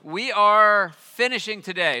We are finishing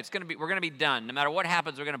today. We're gonna be done. No matter what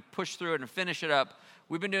happens, we're gonna push through it and finish it up.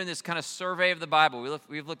 We've been doing this kind of survey of the Bible.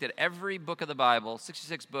 We've looked at every book of the Bible,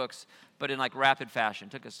 66 books, but in like rapid fashion.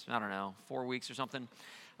 It took us, 4 weeks or something.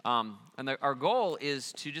 Our goal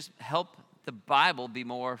is to just help the Bible be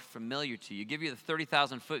more familiar to you. Give you the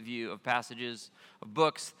 30,000-foot view of passages, of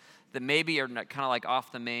books that maybe are kind of like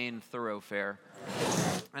off the main thoroughfare.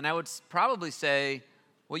 And I would probably say,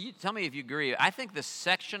 well, you tell me if you agree. I think the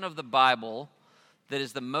section of the Bible that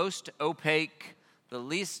is the most opaque, the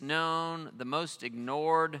least known, the most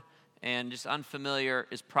ignored, and just unfamiliar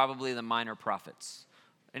is probably the Minor Prophets.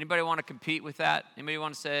 Anybody want to compete with that? Anybody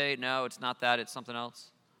want to say, no, it's not that, it's something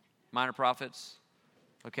else? Minor Prophets?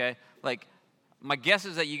 Okay? Like, my guess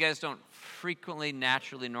is that you guys don't frequently,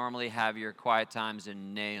 naturally, normally have your quiet times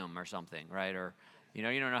in Nahum or something, right? Or you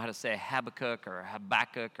don't know how to say Habakkuk or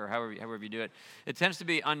Habakkuk or however you do it. It tends to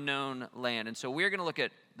be unknown land. And so we're going to look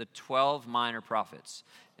at the 12 minor prophets.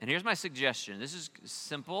 And here's my suggestion. This is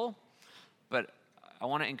simple, but I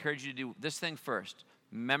want to encourage you to do this thing first.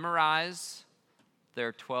 Memorize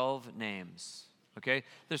their 12 names, okay?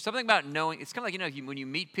 There's something about knowing. It's kind of like, when you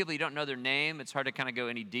meet people, you don't know their name. It's hard to kind of go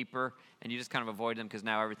any deeper, and you just kind of avoid them because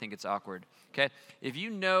now everything gets awkward, okay? If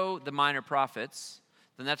you know the minor prophets,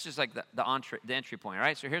 then that's just like the entry point, all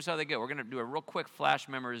right? So here's how they go. We're going to do a real quick flash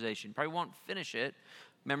memorization. Probably won't finish it.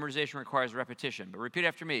 Memorization requires repetition. But repeat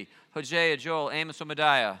after me. Hosea, Joel, Amos,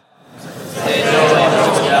 Obadiah. Hosea, Joel,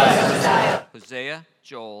 Amos, Obadiah. Hosea,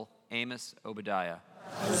 Joel, Amos, Obadiah.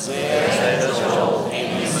 Hosea, Joel,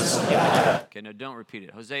 Amos, Obadiah. Okay, no, don't repeat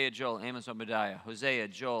it. Hosea, Joel, Amos, Obadiah. Hosea,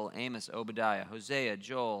 Joel, Amos, Obadiah. Hosea,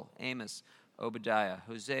 Joel, Amos, Obadiah.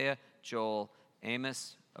 Hosea, Joel,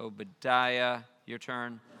 Amos, Obadiah. Your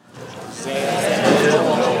turn.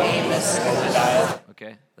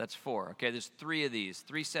 Okay, that's 4. Okay, there's 3 of these.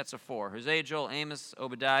 3 sets of 4. Hosea, Joel, Amos,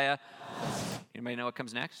 Obadiah. Anybody know what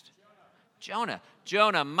comes next? Jonah,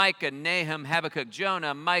 Micah, Nahum, Habakkuk.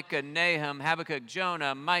 Jonah, Micah, Nahum, Habakkuk.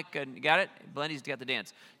 Jonah, Micah. You got it? Blendy's got the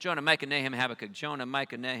dance. Jonah, Micah, Nahum, Habakkuk. Jonah,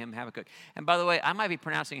 Micah, Nahum, Habakkuk. And by the way, I might be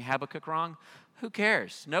pronouncing Habakkuk wrong. Who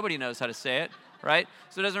cares? Nobody knows how to say it, right?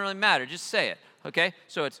 So it doesn't really matter. Just say it. Okay?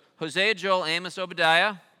 So it's Hosea, Joel, Amos,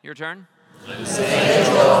 Obadiah. Your turn. Hosea,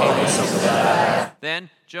 Joel, Amos, Obadiah. Then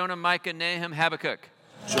Jonah, Micah, Nahum, Habakkuk.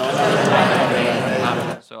 So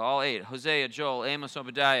all 8. Hosea, Joel, Amos,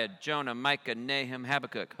 Obadiah. Jonah, Micah, Nahum,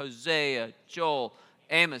 Habakkuk. Hosea, Joel,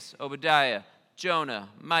 Amos, Obadiah. Jonah,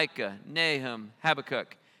 Micah, Nahum,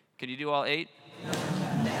 Habakkuk. Can you do all 8?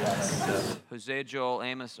 Yes. Hosea, Joel,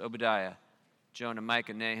 Amos, Obadiah. Jonah,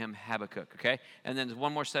 Micah, Nahum, Habakkuk. Okay? And then there's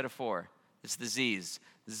one more set of 4. It's the Z's.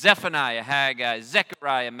 Zephaniah, Haggai,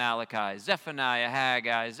 Zechariah, Malachi. Zephaniah,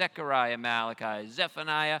 Haggai, Zechariah, Malachi.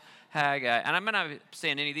 Zephaniah, Haggai. And I'm not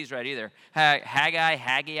saying any of these right either. Haggai,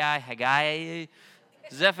 Haggai.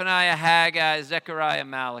 Zephaniah, Haggai, Zechariah,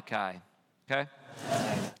 Malachi. Okay?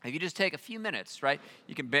 If you just take a few minutes, right,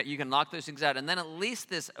 you can lock those things out. And then at least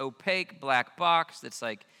this opaque black box that's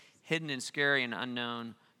like hidden and scary and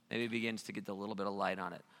unknown maybe begins to get a little bit of light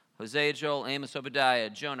on it. Hosea, Joel, Amos, Obadiah,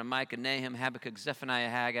 Jonah, Micah, Nahum, Habakkuk, Zephaniah,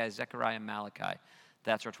 Haggai, Zechariah, Malachi.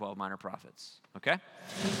 That's our 12 minor prophets, okay?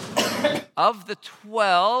 Of the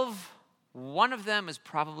 12, one of them is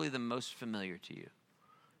probably the most familiar to you.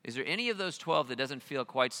 Is there any of those 12 that doesn't feel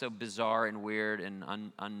quite so bizarre and weird and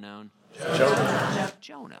unknown?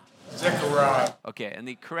 Jonah. Zechariah. Okay, and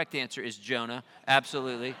the correct answer is Jonah,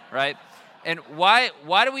 absolutely, right? And why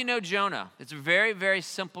do we know Jonah? It's a very, very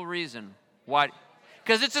simple reason. Why?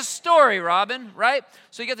 Because it's a story, Robin, right?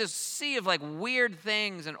 So you get this sea of like weird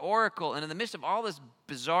things and oracle, and in the midst of all this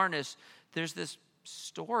bizarreness, there's this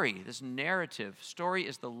story, this narrative. Story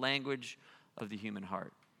is the language of the human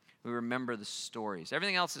heart. We remember the stories.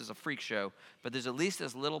 Everything else is a freak show, but there's at least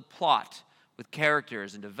this little plot with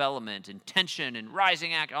characters and development and tension and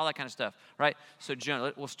rising act, all that kind of stuff, right? So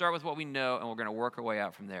Jonah, we'll start with what we know, and we're going to work our way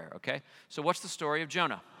out from there, okay? So what's the story of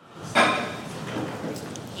Jonah?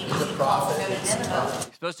 He was a prophet. He's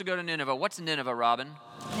supposed to go to Nineveh. What's Nineveh, Robin?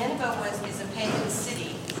 Nineveh is a pagan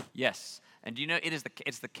city. Yes. And do you know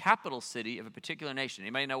it's the capital city of a particular nation?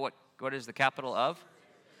 Anybody know what is the capital of?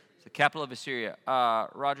 It's the capital of Assyria.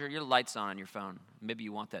 Roger, your light's on your phone. Maybe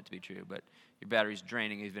you want that to be true, but your battery's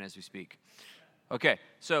draining even as we speak. Okay,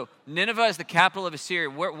 so Nineveh is the capital of Assyria.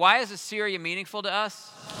 Why is Assyria meaningful to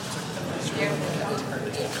us?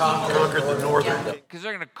 Conquered the northern. Because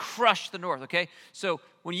they're going to crush the north, okay? So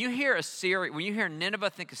when you hear Assyria, when you hear Nineveh,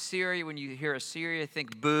 think Assyria. When you hear Assyria,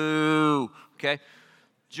 think boo, okay?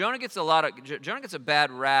 Jonah gets a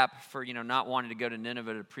bad rap for, not wanting to go to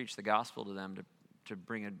Nineveh to preach the gospel to them, to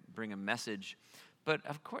bring a message. But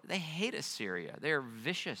of course, they hate Assyria. They are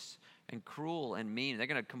vicious and cruel and mean. They're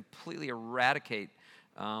going to completely eradicate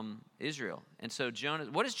Israel. And so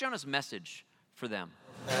what is Jonah's message for them?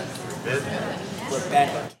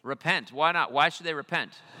 Repent. Repent. Why not? Why should they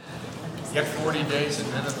repent? Yet 40 days and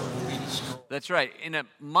Nineveh will be destroyed. That's right. In a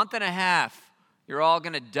month and a half, you're all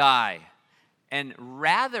going to die. And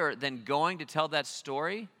rather than going to tell that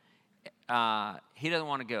story, he doesn't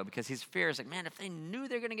want to go because his fear is like, man, if they knew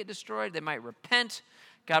they're going to get destroyed, they might repent.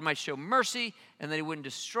 God might show mercy, and then he wouldn't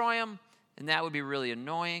destroy them, and that would be really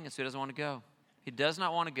annoying, and so he doesn't want to go. He does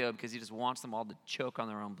not want to go because he just wants them all to choke on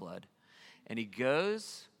their own blood. And he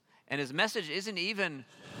goes, and his message isn't even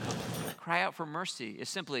cry out for mercy.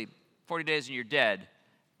 It's simply 40 days and you're dead.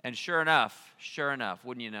 And sure enough,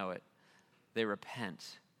 wouldn't you know it, they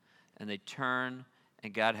repent, and they turn,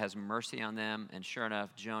 and God has mercy on them. And sure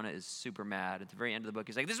enough, Jonah is super mad. At the very end of the book,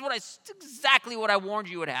 he's like, this is exactly what I warned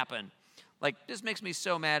you would happen. Like, this makes me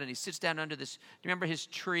so mad. And he sits down under this, do you remember his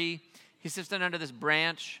tree? He sits down under this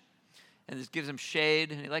branch, and this gives him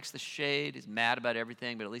shade. And he likes the shade. He's mad about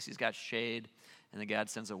everything, but at least he's got shade. And then God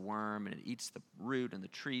sends a worm, and it eats the root, and the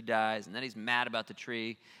tree dies. And then he's mad about the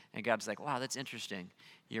tree. And God's like, wow, that's interesting.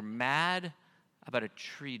 You're mad about a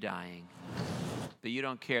tree dying, but you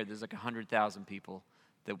don't care. There's like 100,000 people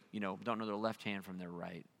that, don't know their left hand from their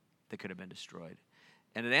right that could have been destroyed.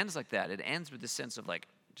 And it ends like that. It ends with this sense of like,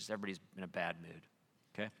 just everybody's in a bad mood,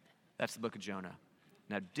 okay? That's the book of Jonah.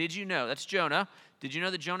 Now, did you know, that's Jonah. Did you know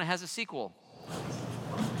that Jonah has a sequel?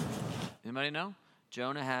 Anybody know?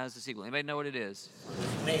 Jonah has a sequel. Anybody know what it is?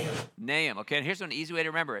 Nahum. Okay, and here's an easy way to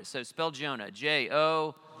remember it. So spell Jonah,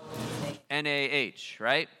 Jonah,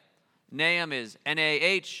 right? Nahum is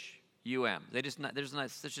Nahum. That's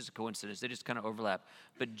just a coincidence. They just kind of overlap.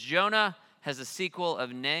 But Jonah has a sequel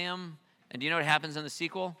of Nahum. And do you know what happens in the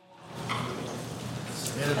sequel?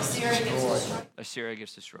 Assyria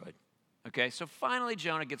gets destroyed. Okay, so finally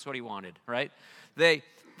Jonah gets what he wanted, right? The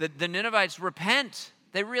Ninevites repent.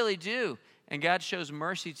 They really do. And God shows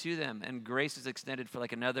mercy to them, and grace is extended for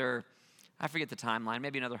like another, I forget the timeline,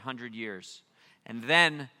 maybe another 100 years. And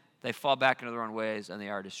then they fall back into their own ways, and they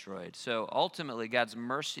are destroyed. So ultimately, God's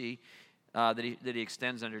mercy that he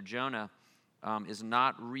extends under Jonah is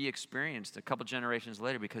not re-experienced a couple generations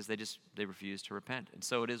later because they refuse to repent. And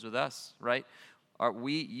so it is with us, right?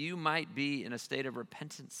 You might be in a state of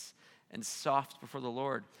repentance and soft before the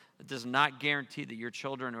Lord. It does not guarantee that your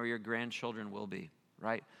children or your grandchildren will be,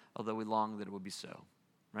 right? Although we long that it would be so,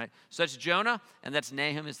 right? So that's Jonah, and that's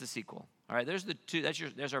Nahum is the sequel. All right, there's the two.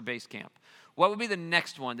 There's our base camp. What would be the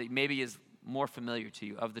next one that maybe is more familiar to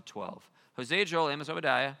you of the 12? Hosea, Joel, Amos,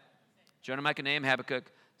 Obadiah, Jonah, Micah, Nahum,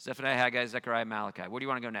 Habakkuk, Zephaniah, Haggai, Zechariah, Malachi. Where do you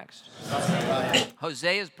want to go next?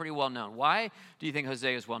 Hosea is pretty well known. Why do you think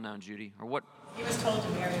Hosea is well known, Judy? Or what? He was told to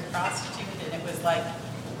marry a prostitute, and it was like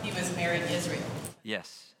he was marrying Israel.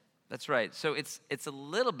 Yes. That's right. So it's a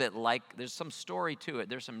little bit like there's some story to it.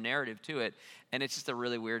 There's some narrative to it. And it's just a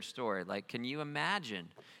really weird story. Like, can you imagine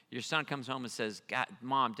your son comes home and says,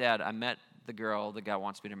 Mom, Dad, I met the girl that God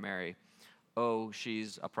wants me to marry. Oh,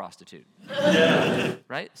 she's a prostitute. Yeah.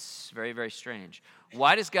 Right? It's very, very strange.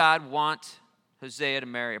 Why does God want Hosea to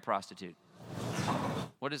marry a prostitute?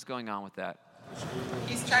 What is going on with that?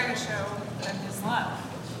 He's trying to show them his love.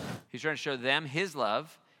 He's trying to show them his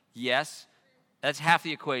love. Yes. That's half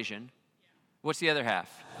the equation. What's the other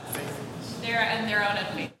half? Their own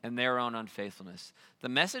unfaithfulness. And their own unfaithfulness. The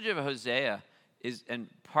message of Hosea is, and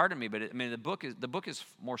pardon me, but the book is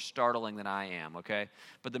more startling than I am. Okay,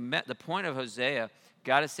 but the point of Hosea,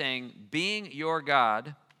 God is saying, being your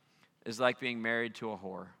God is like being married to a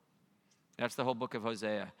whore. That's the whole book of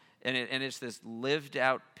Hosea, and it's this lived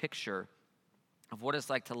out picture of what it's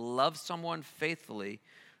like to love someone faithfully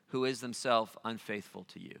who is themselves unfaithful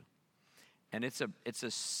to you. And it's a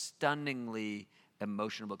stunningly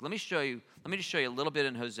emotional book. Let me just show you a little bit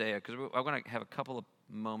in Hosea, because I want to have a couple of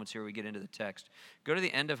moments here we get into the text. Go to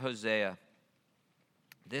the end of Hosea.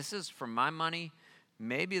 This is, for my money,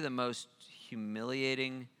 maybe the most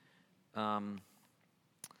humiliating, I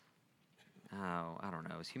don't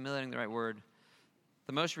know, is humiliating the right word?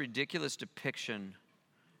 The most ridiculous depiction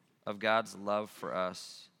of God's love for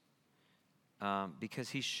us, because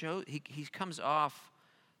he comes off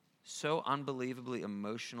so unbelievably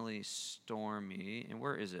emotionally stormy. And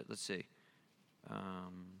where is it? Let's see.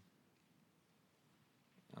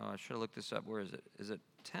 I should have looked this up. Where is it? Is it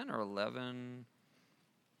 10 or 11?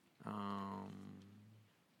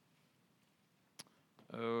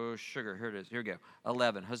 Sugar. Here it is. Here we go.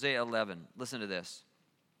 11. Hosea 11. Listen to this.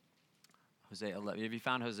 Hosea 11. Have you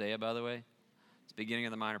found Hosea, by the way? It's the beginning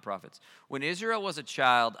of the minor prophets. When Israel was a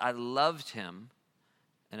child, I loved him,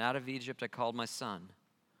 and out of Egypt I called my son.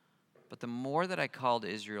 But the more that I called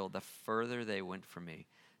Israel, the further they went from me.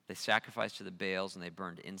 They sacrificed to the Baals, and they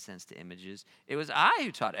burned incense to images. It was I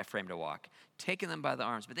who taught Ephraim to walk, taking them by the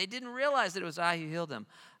arms. But they didn't realize that it was I who healed them.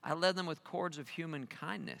 I led them with cords of human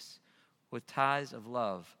kindness, with ties of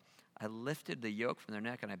love. I lifted the yoke from their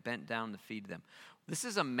neck, and I bent down to feed them. This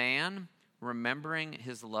is a man remembering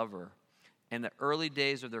his lover and the early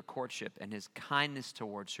days of their courtship and his kindness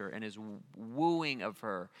towards her and his wooing of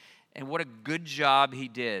her. And what a good job he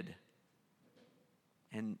did.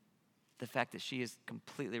 And the fact that she has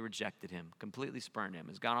completely rejected him, completely spurned him,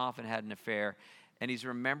 has gone off and had an affair, and he's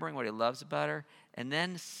remembering what he loves about her, and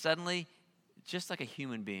then suddenly, just like a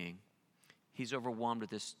human being, he's overwhelmed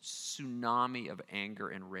with this tsunami of anger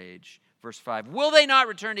and rage. Verse 5, will they not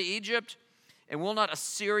return to Egypt, and will not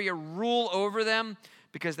Assyria rule over them,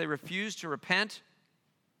 because they refuse to repent?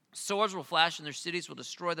 Swords will flash in their cities, will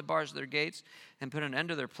destroy the bars of their gates, and put an end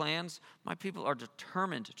to their plans. My people are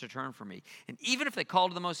determined to turn from me. And even if they call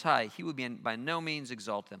to the Most High, he would by no means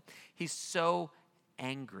exalt them. He's so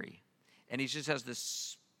angry. And he just has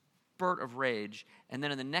this spurt of rage. And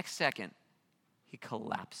then in the next second, he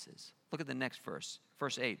collapses. Look at the next verse.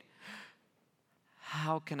 Verse 8.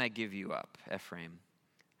 How can I give you up, Ephraim?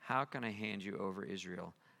 How can I hand you over,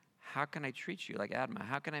 Israel? How can I treat you like Admah?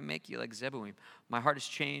 How can I make you like Zeboim? My heart is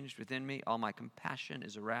changed within me. All my compassion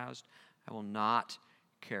is aroused. I will not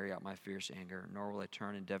carry out my fierce anger, nor will I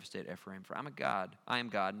turn and devastate Ephraim. For I am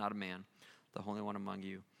God, not a man, the Holy One among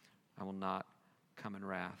you. I will not come in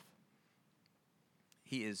wrath.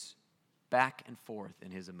 He is back and forth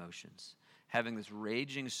in his emotions, having this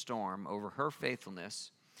raging storm over her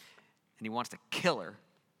faithfulness, and he wants to kill her.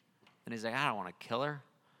 And he's like, I don't want to kill her.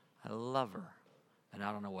 I love her. And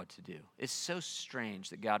I don't know what to do. It's so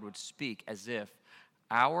strange that God would speak as if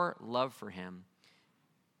our love for him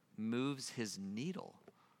moves his needle.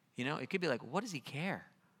 You know, it could be like, what does he care?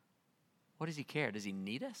 What does he care? Does he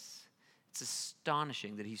need us? It's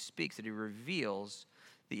astonishing that he speaks, that he reveals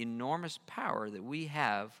the enormous power that we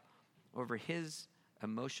have over his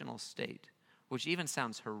emotional state, which even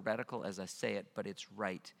sounds heretical as I say it, but it's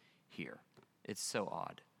right here. It's so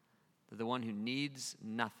odd that the one who needs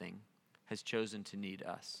nothing has chosen to need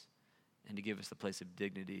us and to give us the place of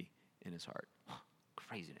dignity in his heart.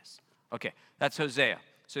 Craziness. Okay, that's Hosea.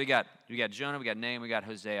 So we got Jonah, we got Nahum, we got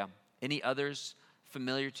Hosea. Any others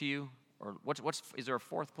familiar to you? Or is there a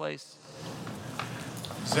fourth place?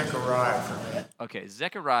 Zechariah for me. Okay,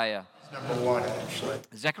 Zechariah. Number one, actually.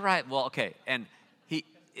 Zechariah, well, okay, and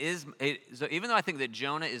so even though I think that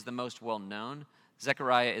Jonah is the most well-known,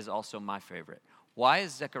 Zechariah is also my favorite. Why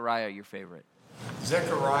is Zechariah your favorite?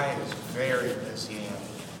 Zechariah is very messianic.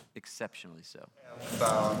 Exceptionally so.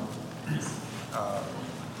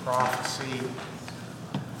 Prophecy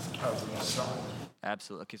of the Messiah.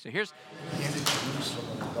 Absolutely. Okay, so here's... Into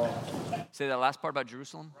Jerusalem and gone. Say that last part about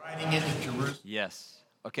Jerusalem? Riding into Jerusalem. Yes.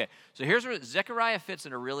 Okay, so here's where Zechariah fits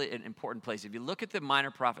in a really important place. If you look at the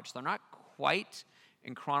minor prophets, they're not quite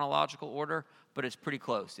in chronological order, but it's pretty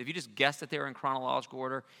close. If you just guessed that they were in chronological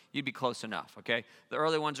order, you'd be close enough, okay? The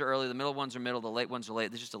early ones are early, the middle ones are middle, the late ones are late.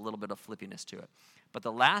 There's just a little bit of flippiness to it. But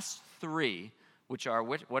the last three, which are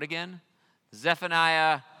what again?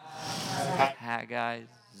 Zephaniah, Haggai,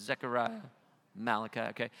 Zechariah, Malachi,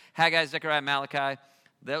 okay? Haggai, Zechariah, Malachi.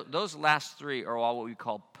 Those last three are all what we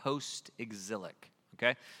call post-exilic,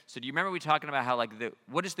 okay? So do you remember we talking about how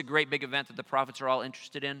what is the great big event that the prophets are all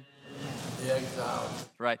interested in? The exile.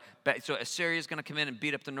 Right. So Assyria's going to come in and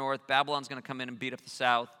beat up the north. Babylon's going to come in and beat up the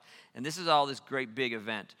south. And this is all this great big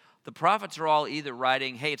event. The prophets are all either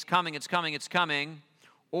writing, hey, it's coming, it's coming, it's coming.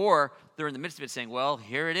 Or they're in the midst of it saying, well,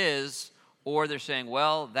 here it is. Or they're saying,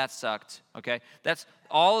 well, that sucked. Okay. That's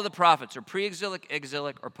all of the prophets are pre-exilic,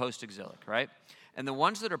 exilic, or post-exilic, right? And the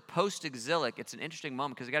ones that are post-exilic, it's an interesting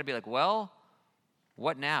moment because you got to be like, well,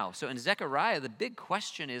 what now? So in Zechariah, the big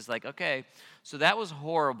question is like, okay, so that was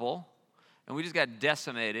horrible. And we just got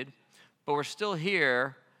decimated, but we're still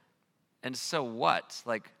here, and so what?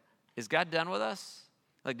 Like, is God done with us?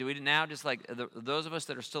 Like, do we now just those of us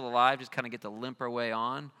that are still alive just kind of get to limp our way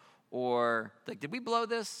on? Or, like, did we blow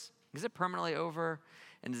this? Is it permanently over?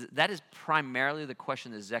 And that is primarily the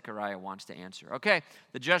question that Zechariah wants to answer. Okay,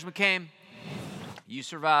 the judgment came. You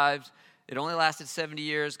survived. It only lasted 70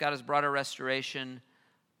 years. God has brought a restoration.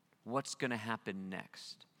 What's going to happen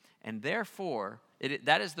next? And therefore,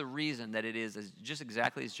 that is the reason that it is, just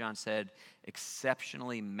exactly as John said,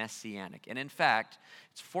 exceptionally messianic. And in fact,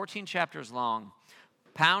 it's 14 chapters long,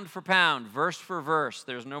 pound for pound, verse for verse.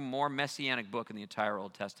 There's no more messianic book in the entire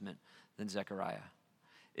Old Testament than Zechariah.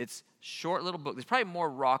 It's short little book. There's probably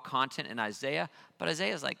more raw content in Isaiah, but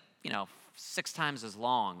Isaiah is 6 times as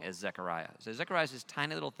long as Zechariah. So Zechariah is this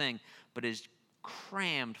tiny little thing, but is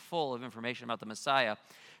crammed full of information about the Messiah,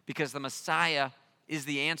 because the Messiah is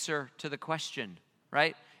the answer to the question,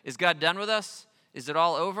 right? Is God done with us? Is it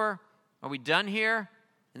all over? Are we done here?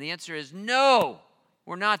 And the answer is no,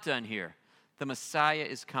 we're not done here. The Messiah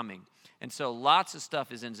is coming. And so lots of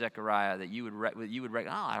stuff is in Zechariah that you would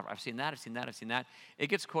I've seen that, I've seen that, I've seen that. It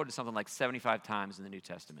gets quoted something like 75 times in the New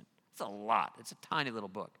Testament. It's a lot. It's a tiny little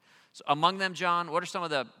book. So among them, John, what are some of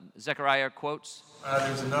the Zechariah quotes?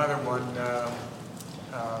 There's another one.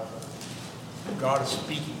 God is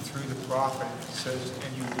speaking through the prophet. He says,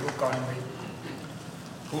 "And you look on me,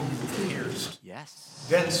 whom you pierced." Yes.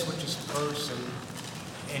 Then switches to person,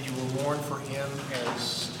 "And you will mourn for him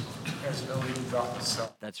as an only begotten son."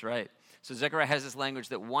 That's right. So Zechariah has this language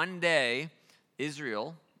that one day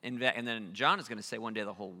Israel, and then John is going to say one day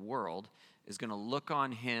the whole world is going to look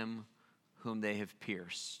on him whom they have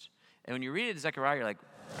pierced. And when you read it in Zechariah, you're like,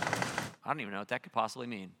 I don't even know what that could possibly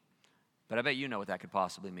mean. But I bet you know what that could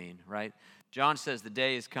possibly mean, right? John says the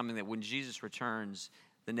day is coming that when Jesus returns,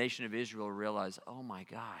 the nation of Israel will realize, oh my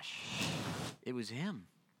gosh, it was him.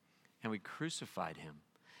 And we crucified him.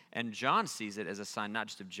 And John sees it as a sign not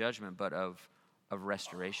just of judgment, but of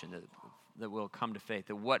restoration, that will come to faith,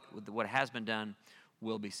 that what has been done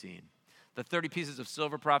will be seen. The 30 pieces of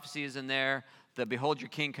silver prophecy is in there. The behold your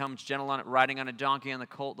king comes, gentle on it, riding on a donkey, on the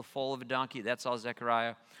colt, the foal of a donkey. That's all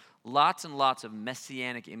Zechariah. Lots and lots of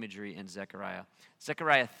messianic imagery in Zechariah.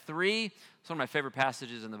 Zechariah 3 is one of my favorite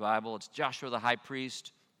passages in the Bible. It's Joshua the high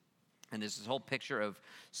priest. And there's this whole picture of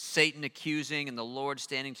Satan accusing and the Lord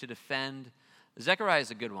standing to defend. Zechariah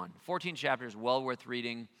is a good one. 14 chapters, well worth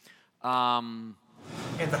reading. And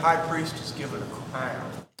the high priest is given a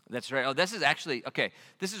crown. That's right. Oh, this is actually, okay,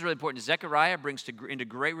 this is really important. Zechariah brings into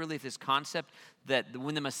great relief this concept that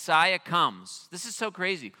when the Messiah comes, this is so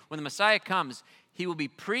crazy. When the Messiah comes, he will be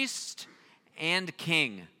priest and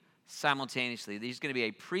king simultaneously. He's going to be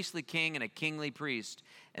a priestly king and a kingly priest.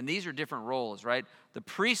 And these are different roles, right? The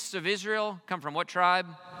priests of Israel come from what tribe?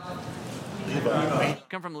 Levi.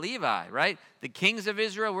 Come from Levi, right? The kings of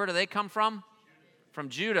Israel, where do they come from? From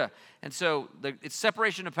Judah. And so it's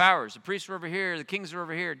separation of powers. The priests are over here, the kings are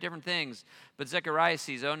over here, different things. But Zechariah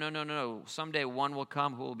sees, oh, no. Someday one will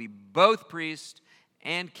come who will be both priest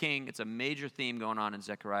and king. It's a major theme going on in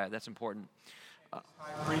Zechariah. That's important.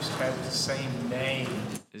 High priest has the same name.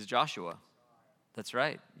 Is Joshua. That's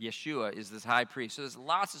right. Yeshua is this high priest. So there's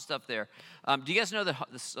lots of stuff there. Do you guys know the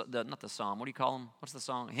not the psalm, what do you call them? What's the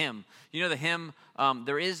song? Hymn. You know the hymn,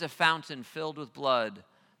 there is a fountain filled with blood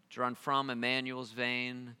drawn from Emmanuel's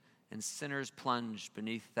vein, and sinners plunged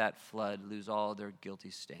beneath that flood lose all their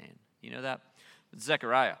guilty stain. You know that? It's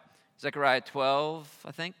Zechariah. Zechariah 12,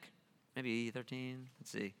 I think. Maybe 13.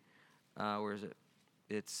 Let's see. Where is it?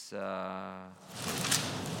 It's,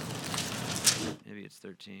 maybe it's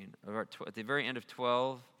 13. At the very end of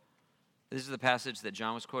 12, this is the passage that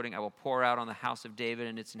John was quoting. I will pour out on the house of David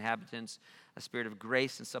and its inhabitants a spirit of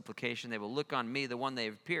grace and supplication. They will look on me, the one they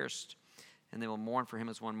have pierced, and they will mourn for him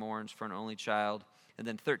as one mourns for an only child. And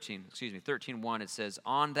then 13:1, it says,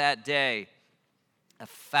 on that day, a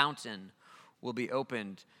fountain will be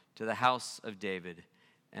opened to the house of David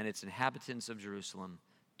and its inhabitants of Jerusalem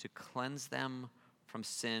to cleanse them from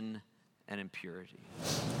sin and impurity.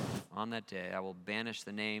 On that day, I will banish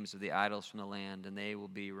the names of the idols from the land, and they will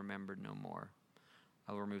be remembered no more.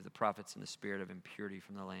 I will remove the prophets and the spirit of impurity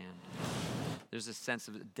from the land. There's a sense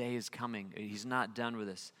of the day is coming. He's not done with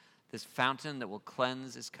us. This fountain that will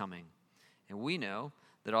cleanse is coming. And we know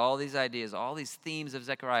that all these ideas, all these themes of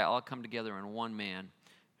Zechariah all come together in one man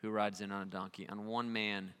who rides in on a donkey, on one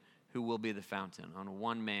man who will be the fountain, on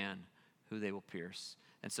one man who they will pierce.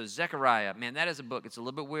 And so Zechariah, man, that is a book. It's a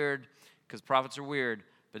little bit weird because prophets are weird,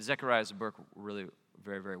 but Zechariah is a book really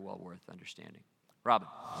very, very well worth understanding. Robin.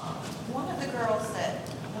 One of the girls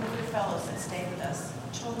one of your fellows that stayed with us,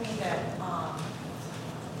 told me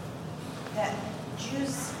that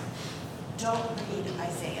Jews don't read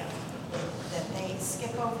Isaiah, that they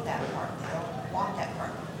skip over that part. They don't want that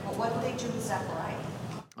part. But what do they do with Zechariah?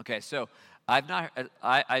 Okay, so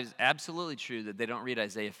it's absolutely true that they don't read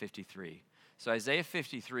Isaiah 53. So Isaiah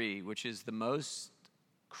 53, which is the most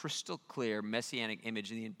crystal clear messianic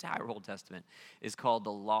image in the entire Old Testament, is called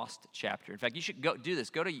the Lost Chapter. In fact, you should go do this.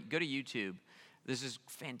 Go to YouTube. This is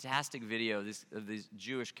fantastic video of this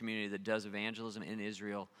Jewish community that does evangelism in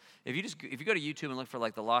Israel. If you go to YouTube and look for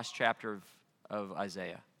like the Lost Chapter of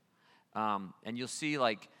Isaiah, and you'll see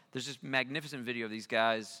like there's this magnificent video of these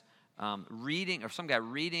guys reading, or some guy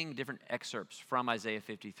reading different excerpts from Isaiah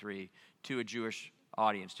 53 to a Jewish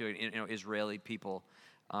audience, to Israeli people.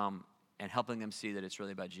 and helping them see that it's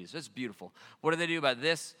really about Jesus. It's beautiful. What do they do about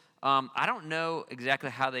this? I don't know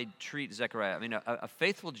exactly how they treat Zechariah. I mean, a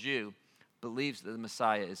faithful Jew believes that the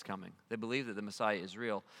Messiah is coming. They believe that the Messiah is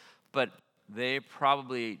real, but they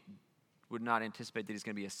probably would not anticipate that he's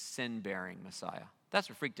going to be a sin-bearing Messiah. That's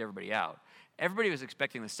what freaked everybody out. Everybody was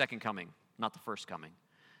expecting the second coming, not the first coming.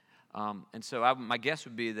 And so my guess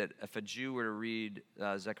would be that if a Jew were to read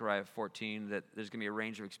Zechariah 14, that there's going to be a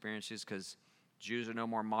range of experiences because Jews are no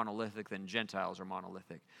more monolithic than Gentiles are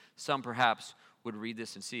monolithic. Some perhaps would read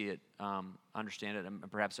this and see it, understand it, and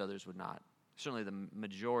perhaps others would not. Certainly the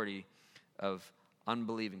majority of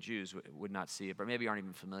unbelieving Jews would not see it, but maybe aren't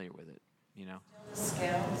even familiar with it, you know? The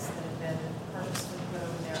scales that have been purposely put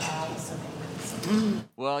over their eyes so they wouldn't see.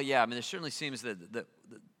 Well, yeah, I mean, there certainly seems that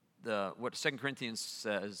what 2 Corinthians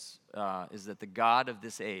says is that the God of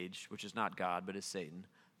this age, which is not God, but is Satan,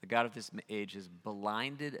 the God of this age has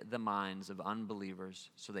blinded the minds of unbelievers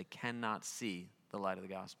so they cannot see the light of the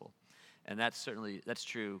gospel. And that's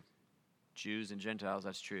true. Jews and Gentiles,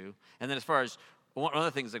 that's true. And then as far as one of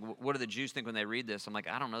the things, like, what do the Jews think when they read this? I'm like,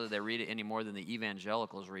 I don't know that they read it any more than the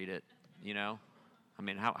evangelicals read it, you know? I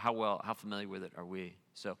mean, how familiar with it are we?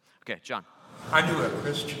 So, okay, John. I knew a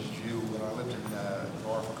Christian Jew when I lived in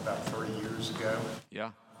Norfolk about 30 years ago.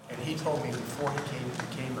 Yeah. And he told me before he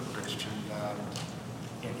became a Christian,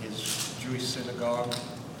 in his Jewish synagogue,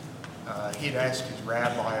 he had asked his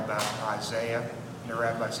rabbi about Isaiah, and the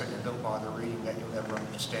rabbi said, don't bother reading that, you'll never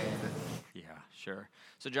understand it. Yeah, sure.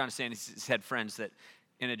 So John is saying he's had friends that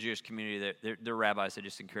in a Jewish community, that their rabbis had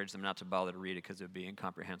just encouraged them not to bother to read it because it would be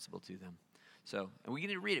incomprehensible to them. So, and we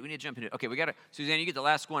need to read it. We need to jump into it. Okay, Suzanne, you get the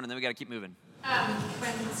last one, and then we got to keep moving.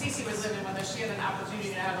 When Cece was living with us, she had an opportunity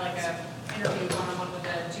to have like a interview one-on-one with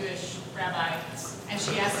a Jewish rabbi, and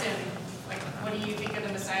she asked him, like, what do you think of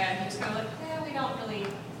the Messiah? And he was kind of like, we don't really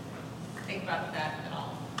think about that at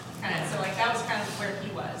all. Kind of, so like that was kind of where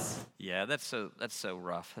he was. Yeah, that's so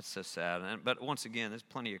rough. That's so sad. But once again, there's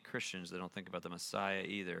plenty of Christians that don't think about the Messiah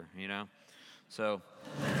either, you know? So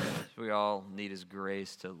we all need his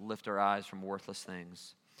grace to lift our eyes from worthless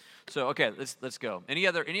things. So, okay, let's go. Any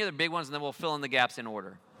other big ones, and then we'll fill in the gaps in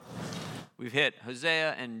order. We've hit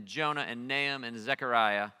Hosea and Jonah and Nahum and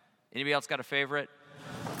Zechariah. Anybody else got a favorite?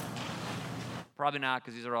 Probably not,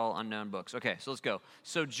 because these are all unknown books. Okay, so let's go.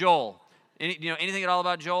 So Joel. Anything at all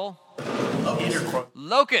about Joel?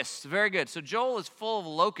 Locusts, very good. So Joel is full of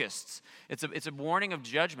locusts. It's a warning of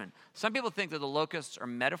judgment. Some people think that the locusts are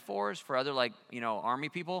metaphors for other, army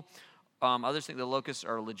people. Others think the locusts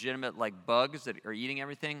are legitimate, bugs that are eating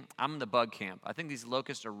everything. I'm in the bug camp. I think these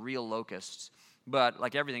locusts are real locusts. But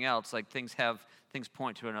like everything else, things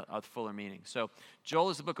point to a fuller meaning. So Joel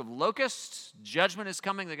is the book of locusts. Judgment is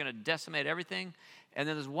coming. They're going to decimate everything. And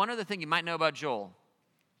then there's one other thing you might know about Joel.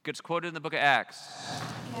 Gets quoted in the book of Acts.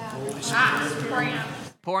 Yeah.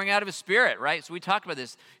 Pouring out of his Spirit, right? So we talked about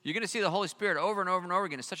this. You're going to see the Holy Spirit over and over and over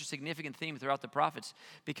again. It's such a significant theme throughout the prophets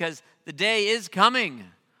because the day is coming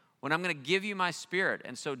when I'm going to give you my Spirit.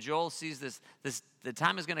 And so Joel sees this the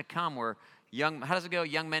time is going to come where how does it go?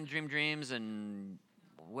 Young men dream dreams and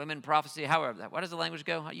women prophecy. However, what does the language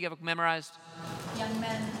go? You have it memorized? Young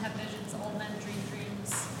men have visions, old men dream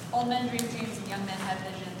dreams. Old men dream dreams and young men have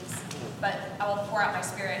visions. But I will pour out my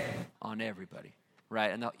Spirit on everybody,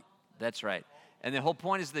 right? And that's right. And the whole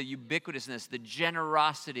point is the ubiquitousness, the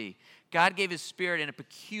generosity. God gave his Spirit in a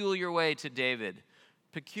peculiar way to David,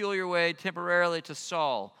 peculiar way temporarily to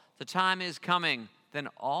Saul. The time is coming, then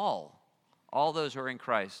all those who are in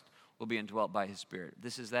Christ will be indwelt by his Spirit.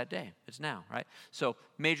 This is that day. It's now, right? So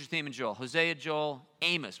major theme in Joel. Hosea, Joel,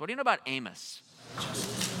 Amos. What do you know about Amos?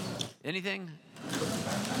 Anything?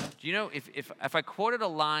 Do you know, if I quoted a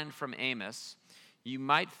line from Amos, you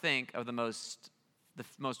might think of the most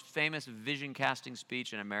famous vision casting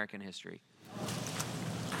speech in American history.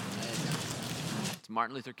 It's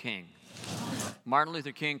Martin Luther King. Martin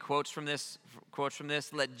Luther King quotes from this,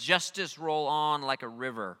 let justice roll on like a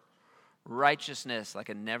river, righteousness like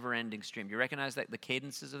a never-ending stream. Do you recognize the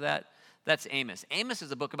cadences of that? That's Amos. Amos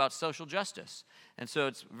is a book about social justice. And so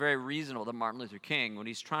it's very reasonable that Martin Luther King, when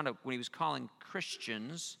he was calling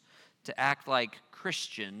Christians to act like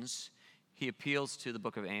Christians, he appeals to the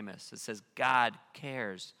book of Amos. It says, God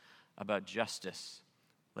cares about justice.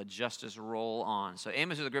 Let justice roll on. So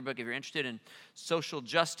Amos is a great book. If you're interested in social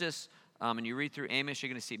justice, and you read through Amos, you're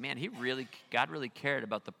going to see, man, God really cared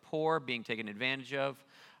about the poor being taken advantage of,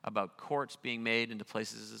 about courts being made into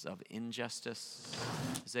places of injustice.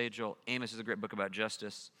 Isaiah, Joel, Amos is a great book about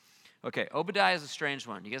justice. Okay, Obadiah is a strange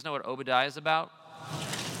one. You guys know what Obadiah is about?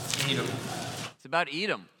 Edom. It's about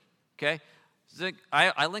Edom, okay?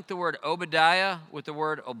 I linked the word Obadiah with the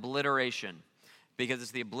word obliteration because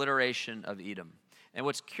it's the obliteration of Edom. And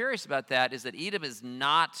what's curious about that is that Edom is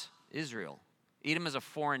not Israel. Edom is a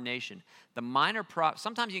foreign nation. The minor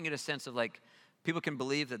sometimes you can get a sense of like, people can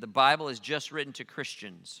believe that the Bible is just written to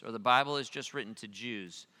Christians or the Bible is just written to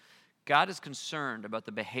Jews. God is concerned about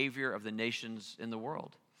the behavior of the nations in the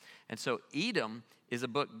world. And so Edom is a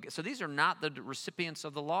book. So these are not the recipients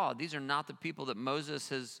of the law. These are not the people that Moses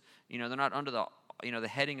has, they're not under the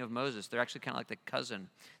heading of Moses. They're actually kind of like the cousin.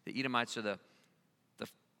 The Edomites are the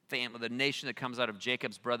family, the nation that comes out of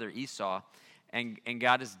Jacob's brother Esau. And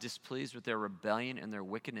God is displeased with their rebellion and their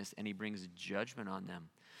wickedness, and he brings judgment on them.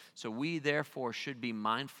 So we, therefore, should be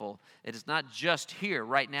mindful. It is not just here,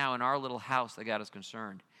 right now, in our little house that God is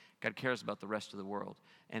concerned. God cares about the rest of the world.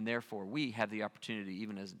 And therefore, we have the opportunity,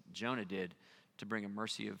 even as Jonah did, to bring a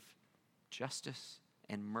mercy of justice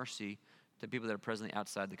and mercy to people that are presently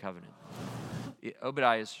outside the covenant.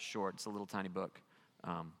 Obadiah is short. It's a little tiny book.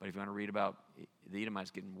 But if you want to read about the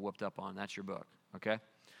Edomites getting whooped up on, that's your book, okay?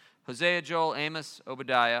 Hosea, Joel, Amos,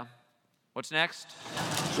 Obadiah. What's next?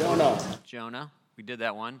 Jonah. We did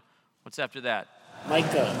that one. What's after that?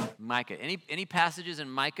 Micah. Any passages in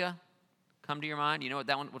Micah come to your mind? You know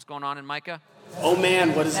what's going on in Micah? Oh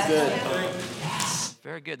man, what is good?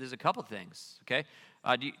 Very good. There's a couple things, okay?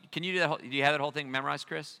 Can you do that? Do you have that whole thing memorized,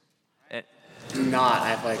 Chris? Do not. I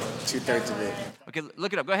have like 2/3 of it. Okay,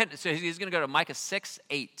 look it up. Go ahead. So he's going to go to Micah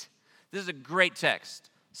 6:8. This is a great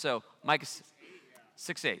text. So Micah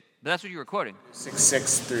 6:8. But that's what you were quoting.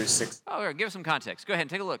 6 through 6. Oh, here, give us some context. Go ahead and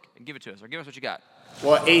take a look and give it to us, or give us what you got.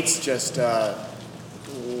 Well, 8's just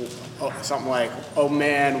something like, oh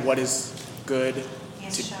man, what is good?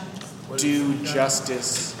 To do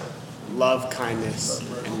justice, love kindness,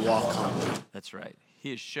 and walk humbly. That's right.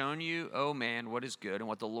 He has shown you, oh man, what is good and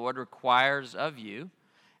what the Lord requires of you.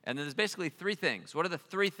 And then there's basically three things. What are the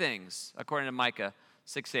three things, according to Micah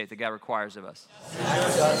 6:8, that God requires of us?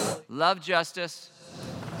 Love justice.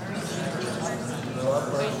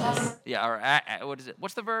 Yeah, or what is it?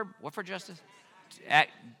 What's the verb? What for justice?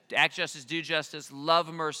 Act justice, do justice,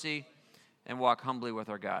 love mercy, and walk humbly with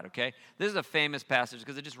our God, okay? This is a famous passage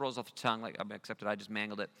because it just rolls off the tongue, except that I just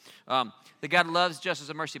mangled it. That God loves justice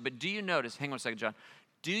and mercy. But do you notice, hang on a second, John.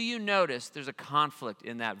 Do you notice there's a conflict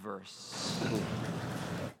in that verse?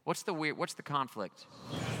 What's the conflict?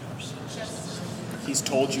 He's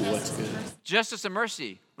told you what's good. Justice and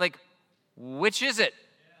mercy. Like, which is it?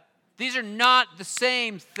 These are not the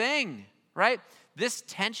same thing, right? This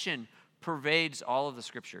tension pervades all of the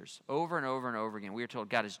scriptures over and over and over again. We are told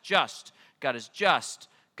God is just, God is just,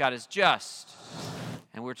 God is just.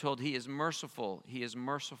 And we're told he is merciful, he is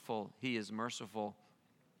merciful, he is merciful.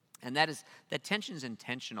 And that tension is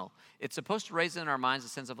intentional. It's supposed to raise in our minds a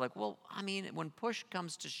sense of like, well, I mean, when push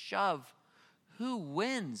comes to shove, who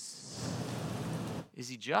wins? Is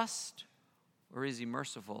he just or is he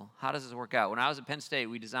merciful? How does this work out? When I was at Penn State,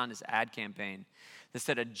 we designed this ad campaign that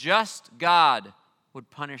said a just God would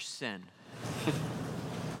punish sin.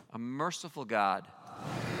 A merciful God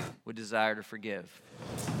would desire to forgive.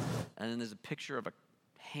 And then there's a picture of a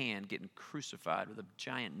hand getting crucified with a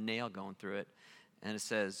giant nail going through it. And it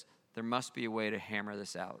says, there must be a way to hammer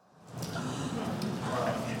this out.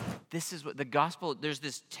 This is what the gospel, there's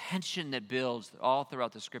this tension that builds all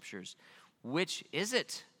throughout the scriptures. Which is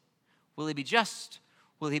it? Will he be just?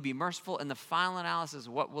 Will he be merciful? And the final analysis,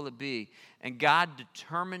 what will it be? And God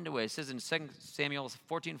determined a way. It says in 2 Samuel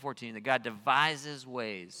 14:14 that God devises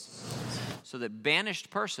ways so that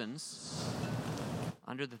banished persons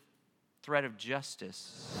under the threat of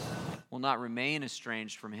justice will not remain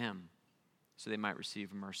estranged from him, so they might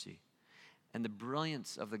receive mercy. And the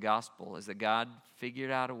brilliance of the gospel is that God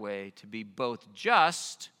figured out a way to be both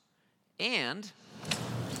just and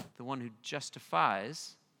the one who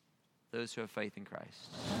justifies those who have faith in Christ.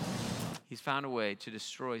 He's found a way to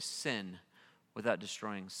destroy sin without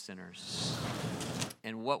destroying sinners.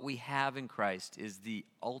 And what we have in Christ is the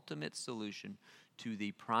ultimate solution to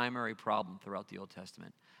the primary problem throughout the Old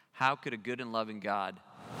Testament. How could a good and loving God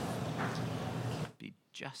be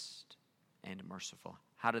just and merciful?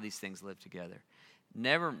 How do these things live together?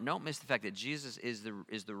 Don't miss the fact that Jesus is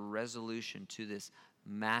the resolution to this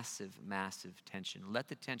massive, massive tension. Let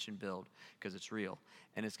the tension build because it's real.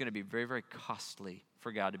 And it's going to be very, very costly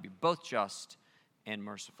for God to be both just and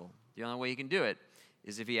merciful. The only way he can do it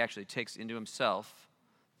is if he actually takes into himself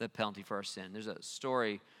the penalty for our sin. There's a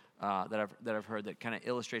story that I've heard that kind of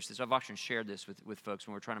illustrates this. I've often shared this with folks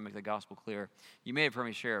when we're trying to make the gospel clear. You may have heard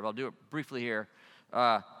me share it, but I'll do it briefly here.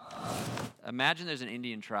 Imagine there's an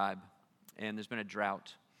Indian tribe, and there's been a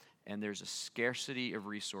drought, and there's a scarcity of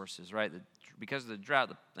resources, right? Because of the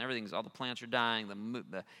drought, all the plants are dying,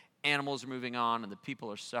 the animals are moving on and the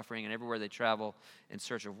people are suffering, and everywhere they travel in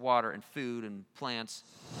search of water and food and plants,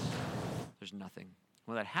 there's nothing.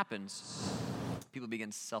 When that happens, people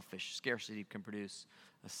begin selfish. Scarcity can produce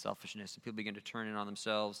a selfishness, and people begin to turn in on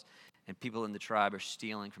themselves, and people in the tribe are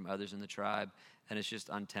stealing from others in the tribe, and it's just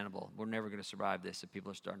untenable. We're never going to survive this if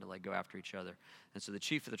people are starting to go after each other. And so the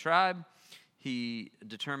chief of the tribe, he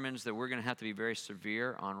determines that we're going to have to be very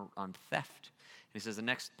severe on theft. And he says the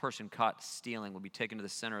next person caught stealing will be taken to the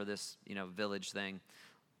center of this village thing,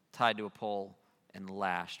 tied to a pole and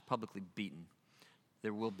lashed, publicly beaten.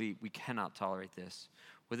 We cannot tolerate this.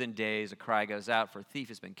 Within days, a cry goes out for a thief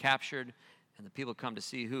has been captured, and the people come to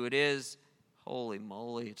see who it is. Holy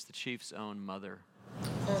moly, it's the chief's own mother.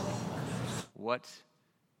 What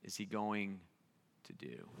is he going to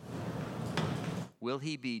do? Will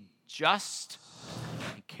he be just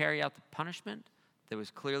and carry out the punishment that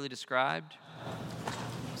was clearly described?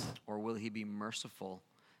 Or will he be merciful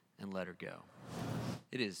and let her go?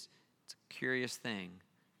 It's a curious thing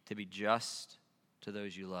to be just to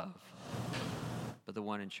those you love, but the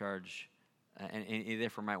one in charge, and he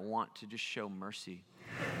therefore might want to just show mercy,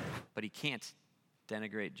 but he can't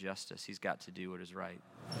denigrate justice. He's got to do what is right.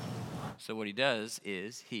 So what he does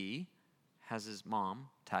is he has his mom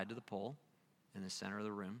tied to the pole in the center of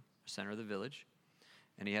the room, center of the village,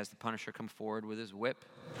 and he has the punisher come forward with his whip.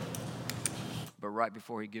 But right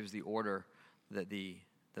before he gives the order that the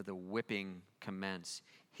whipping commence,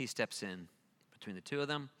 he steps in between the two of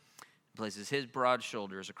them, places his broad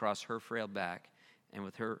shoulders across her frail back, and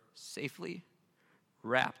with her safely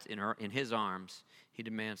wrapped in his arms, he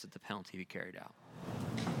demands that the penalty be carried out.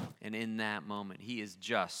 And in that moment, he is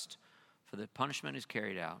just, for the punishment is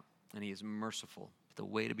carried out, and he is merciful. The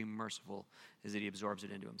way to be merciful is that he absorbs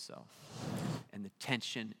it into himself. And the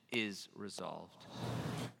tension is resolved.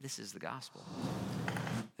 This is the gospel.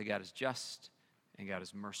 That God is just and God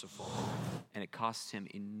is merciful. And it costs him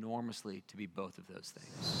enormously to be both of those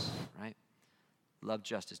things, right? Love,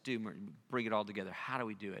 justice, bring it all together. How do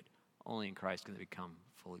we do it? Only in Christ can it become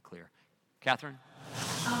fully clear. Catherine?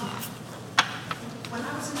 When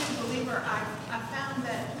I was a new believer, I found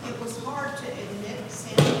that it was hard to admit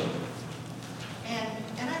sin.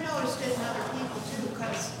 And I noticed it in other people too,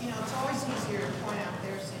 because, it's always easier to point out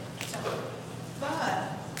their sin.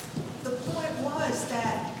 But the point was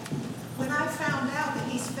that when I found out that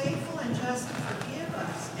he's faithful and just to forgive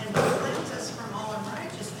us and to cleanse us from all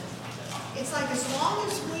unrighteousness, it's like as long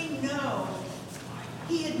as we know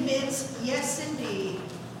he admits, yes, indeed,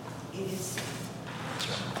 it is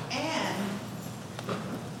sin.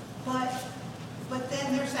 But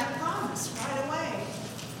then there's that promise right away.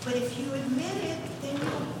 But if you admit it, then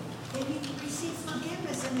you receive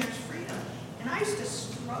forgiveness and there's freedom. And I used to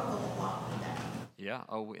struggle a lot with that. Yeah,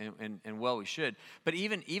 and well, we should. But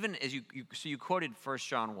even as you quoted 1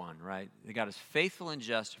 John 1, right? That God is faithful and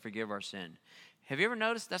just to forgive our sin. Have you ever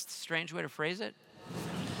noticed that's the strange way to phrase it?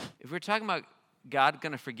 If we're talking about God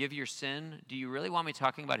going to forgive your sin, do you really want me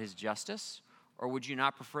talking about his justice? Or would you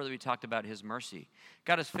not prefer that we talked about his mercy?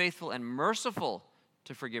 God is faithful and merciful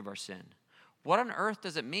to forgive our sin. What on earth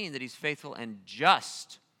does it mean that he's faithful and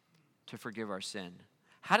just to forgive our sin?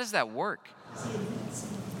 How does that work?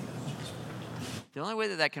 The only way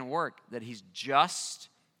that can work, that he's just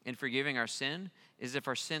in forgiving our sin, is if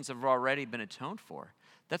our sins have already been atoned for.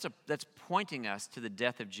 That's pointing us to the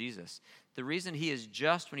death of Jesus. The reason he is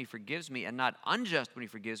just when he forgives me and not unjust when he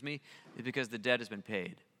forgives me is because the debt has been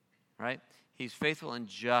paid, right? He's faithful and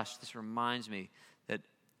just. This reminds me that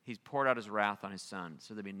he's poured out his wrath on his son,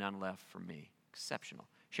 so there'll be none left for me. Exceptional.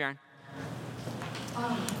 Sharon?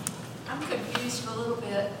 I'm confused a little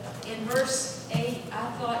bit. In verse 8,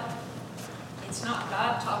 I thought it's not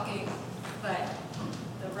God talking, but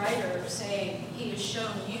the writer saying, he has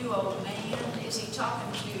shown you, O man. Is he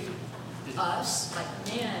talking to us,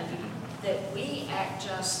 like men, that we act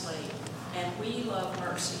justly and we love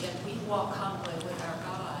mercy and we walk humbly with our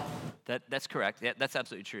God? That's correct. Yeah, that's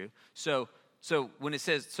absolutely true. So when it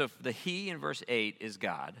says, the he in verse 8 is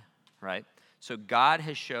God, right? So God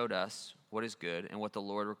has showed us what is good and what the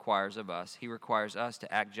Lord requires of us. He requires us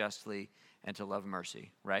to act justly and to love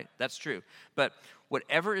mercy, right? That's true. But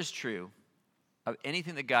whatever is true of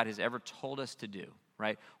anything that God has ever told us to do,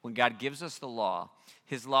 right? When God gives us the law,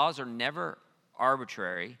 his laws are never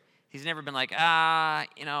arbitrary. He's never been like, I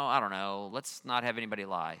don't know, let's not have anybody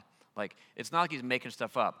lie. Like, it's not like he's making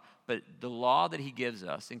stuff up. But the law that he gives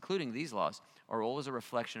us, including these laws, are always a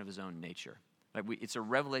reflection of his own nature. Like it's a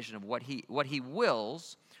revelation of what he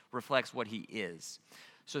wills reflects what he is.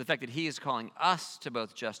 So the fact that he is calling us to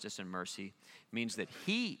both justice and mercy means that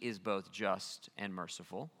he is both just and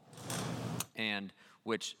merciful, and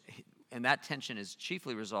which and that tension is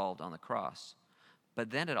chiefly resolved on the cross. But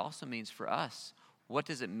then it also means for us, what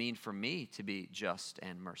does it mean for me to be just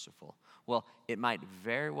and merciful? Well, it might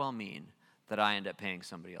very well mean that I end up paying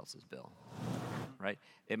somebody else's bill, right?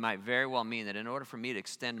 It might very well mean that in order for me to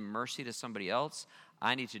extend mercy to somebody else,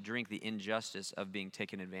 I need to drink the injustice of being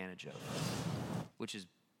taken advantage of, which is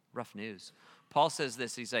rough news. Paul says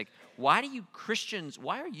this, he's like, why are you Christians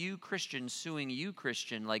suing you,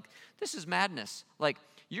 Christian? Like, this is madness. Like,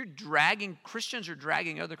 Christians are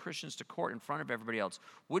dragging other Christians to court in front of everybody else.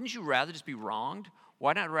 Wouldn't you rather just be wronged?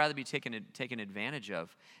 Why not rather be taken advantage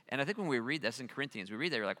of? And I think when we read this in Corinthians, we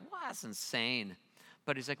read that, you're like, wow, that's insane.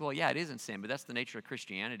 But he's like, well, yeah, it is insane, but that's the nature of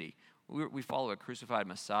Christianity. We follow a crucified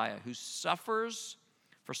Messiah who suffers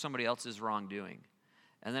for somebody else's wrongdoing.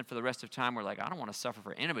 And then for the rest of time, we're like, I don't want to suffer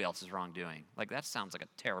for anybody else's wrongdoing. Like, that sounds like a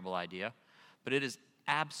terrible idea. But it is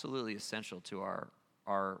absolutely essential to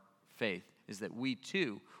our faith, is that we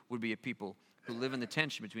too would be a people who live in the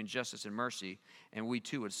tension between justice and mercy, and we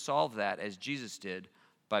too would solve that as Jesus did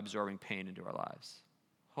by absorbing pain into our lives.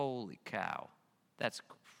 Holy cow. That's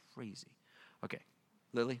crazy. Okay,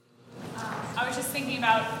 Lily? I was just thinking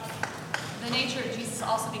about the nature of Jesus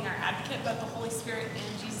also being our advocate, but the Holy Spirit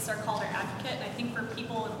and Jesus are called our advocate. And I think for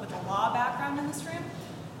people with a law background in this room,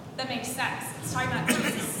 that makes sense. It's talking about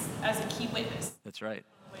Jesus as a key witness. That's right.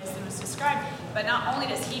 Ways that was described. But not only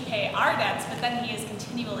does he pay our debts, but then he is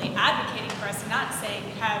continually advocating for us, not saying,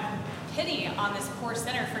 have pity on this poor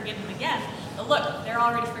sinner, forgive him again. But look, they're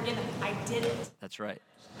already forgiven. I did it. That's right.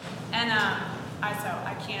 And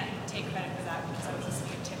I can't take credit for that because I was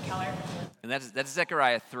listening to Tim Keller. And that's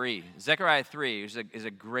Zechariah 3. Zechariah 3 is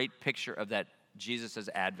a great picture of that Jesus as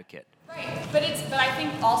advocate. Right, but I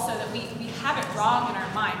think also that we have it wrong in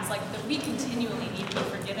our minds, like that we continually need to be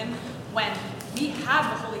forgiven when we have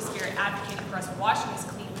the Holy Spirit advocating for us, washing us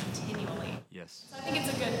clean continually. Yes. So I think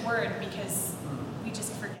it's a good word because we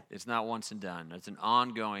just forget. It's not once and done. It's an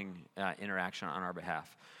ongoing interaction on our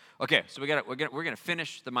behalf. Okay, so we're gonna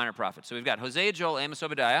finish the minor prophets. So we've got Hosea, Joel, Amos,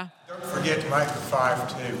 Obadiah. Don't forget Micah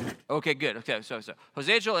 5 too. Okay, good. Okay, so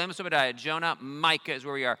Hosea, Joel, Amos, Obadiah, Jonah, Micah is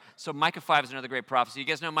where we are. So Micah 5 is another great prophecy. You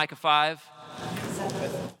guys know Micah 5?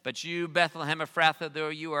 But you, Bethlehem Ephrathah, though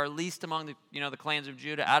you are least among the clans of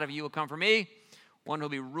Judah, out of you will come for me one who will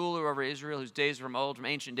be ruler over Israel, whose days are from old, from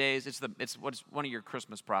ancient days. It's what's one of your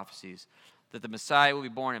Christmas prophecies, that the Messiah will be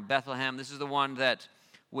born in Bethlehem. This is the one that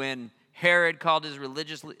when Herod called his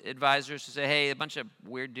religious advisors to say, hey, a bunch of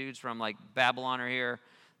weird dudes from like Babylon are here.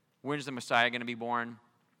 When's the Messiah going to be born?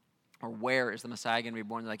 Or where is the Messiah going to be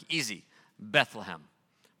born? They're like, easy, Bethlehem,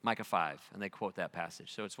 Micah 5. And they quote that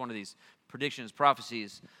passage. So it's one of these predictions,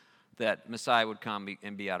 prophecies that Messiah would come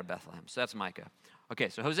and be out of Bethlehem. So that's Micah. Okay,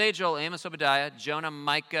 so Hosea, Joel, Amos, Obadiah, Jonah,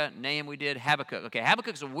 Micah, Nahum we did, Habakkuk. Okay,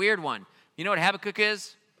 Habakkuk's a weird one. You know what Habakkuk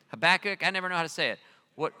is? Habakkuk? I never know how to say it.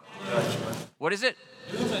 What is it?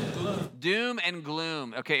 Doom and gloom. Doom and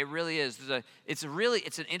gloom. Okay, it really is. It's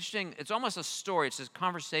an interesting, it's almost a story. It's this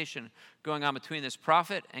conversation going on between this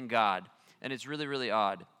prophet and God. And it's really, really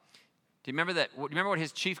odd. Do you remember that? Do you remember what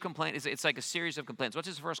his chief complaint is? It's like a series of complaints. What's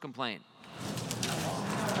his first complaint?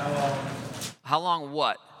 How long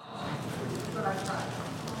what?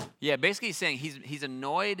 Yeah, basically he's saying he's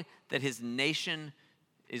annoyed that his nation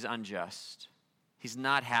is unjust. He's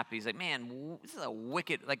not happy. He's like, man, this is a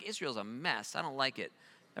wicked, like Israel's a mess. I don't like it.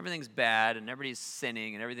 Everything's bad and everybody's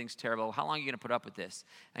sinning and everything's terrible. How long are you going to put up with this?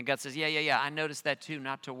 And God says, yeah, I noticed that too.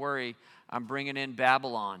 Not to worry. I'm bringing in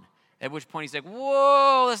Babylon. At which point he's like,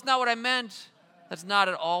 whoa, that's not what I meant. That's not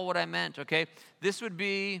at all what I meant, okay? This would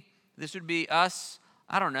be us,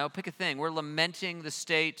 I don't know, pick a thing. We're lamenting the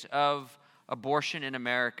state of abortion in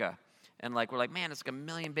America. And we're like, man, it's like 1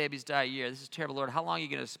 million babies die a year. This is terrible, Lord. How long are you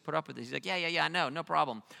going to put up with this? He's like, yeah, I know, no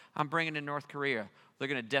problem. I'm bringing in North Korea. They're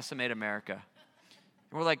going to decimate America.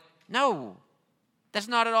 And we're like, no, that's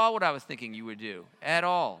not at all what I was thinking you would do, at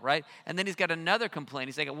all, right? And then he's got another complaint.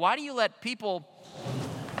 He's like, why do you let people,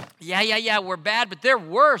 yeah, we're bad, but they're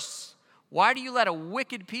worse. Why do you let a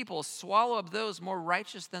wicked people swallow up those more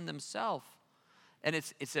righteous than themselves? And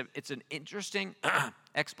it's an interesting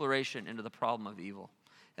exploration into the problem of evil.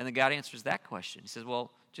 And then God answers that question. He says, well,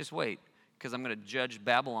 just wait, because I'm going to judge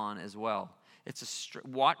Babylon as well. It's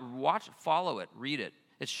watch, follow it, read it.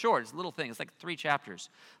 It's short, it's a little thing. It's like 3 chapters.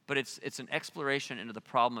 But it's an exploration into the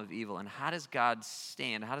problem of evil. And how does God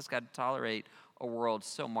stand? How does God tolerate a world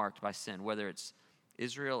so marked by sin, whether it's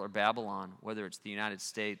Israel or Babylon, whether it's the United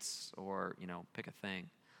States or, pick a thing.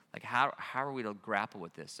 Like how are we to grapple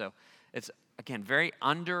with this? So it's, again, very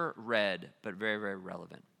underread, but very, very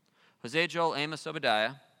relevant. Hosea, Joel, Amos,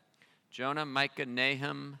 Obadiah, Jonah, Micah,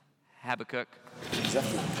 Nahum, Habakkuk?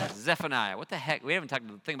 Zephaniah. Zephaniah. What the heck? We haven't talked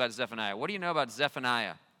a thing about Zephaniah. What do you know about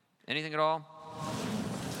Zephaniah? Anything at all?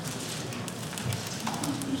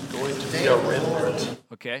 Going to be a remnant.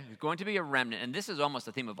 Okay, it's going to be a remnant. And this is almost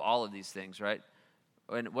the theme of all of these things, right?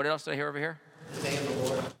 And what else do I hear over here? The day of the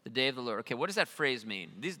Lord. The day of the Lord. Okay, what does that phrase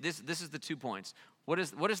mean? This is the 2 points. What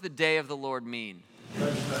does the day of the Lord mean?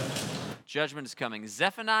 Judgment is coming.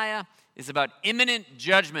 Zephaniah is about imminent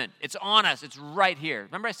judgment. It's on us. It's right here.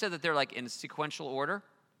 Remember I said that they're like in sequential order,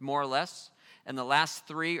 more or less? And the last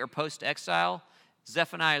 3 are post-exile.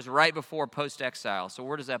 Zephaniah is right before post-exile. So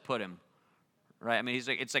where does that put him? Right? I mean,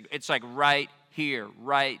 it's like right here,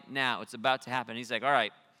 right now. It's about to happen. He's like, all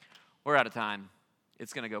right, we're out of time.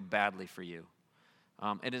 It's going to go badly for you.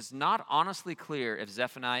 It is not honestly clear if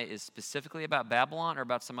Zephaniah is specifically about Babylon or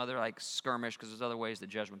about some other like skirmish, because there's other ways that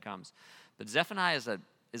judgment comes. But Zephaniah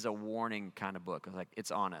is a warning kind of book. Like, it's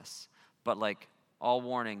on us. But like all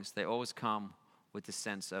warnings, they always come with the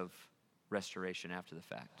sense of restoration after the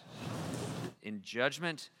fact. In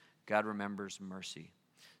judgment, God remembers mercy.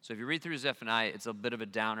 So if you read through Zephaniah, it's a bit of a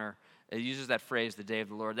downer. It uses that phrase, the day of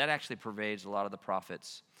the Lord. That actually pervades a lot of the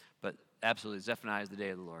prophets. But absolutely, Zephaniah is the day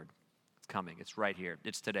of the Lord. It's coming. It's right here.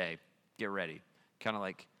 It's today. Get ready. Kind of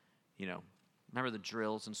like, remember the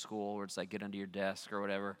drills in school where it's like get under your desk or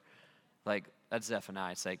whatever? Like, that's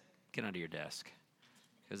Zephaniah. It's like, get under your desk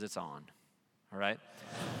because it's on. All right?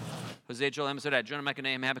 Hosea, Joel, Amos, Obadiah, Jonah, Micah,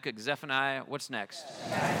 Nahum, Habakkuk, Zephaniah. What's next?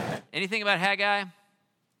 Anything about Haggai?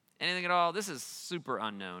 Anything at all? This is super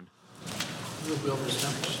unknown. You'll build his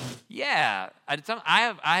temples. Yeah,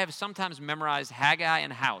 I have sometimes memorized Haggai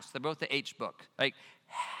and house. They're both the H book. Like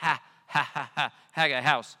Haggai,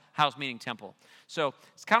 house meaning temple. So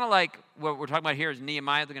it's kind of like what we're talking about here is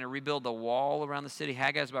Nehemiah. They're going to rebuild the wall around the city.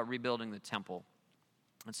 Haggai is about rebuilding the temple.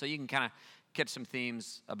 And so you can kind of catch some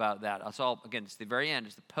themes about that. It's the very end.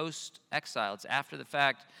 It's the post-exile. It's after the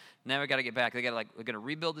fact. Now we got to get back. We're going to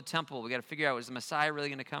rebuild the temple. We got to figure out, is the Messiah really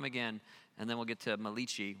going to come again? And then we'll get to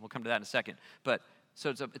Malachi. We'll come to that in a second. But so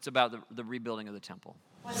it's about the rebuilding of the temple.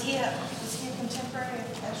 Was he a contemporary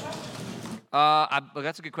of Ezra? Well,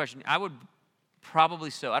 that's a good question. I would probably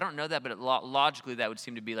so. I don't know that, but logically that would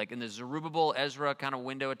seem to be like in the Zerubbabel, Ezra kind of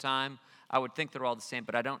window of time. I would think they're all the same,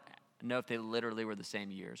 but I don't know if they literally were the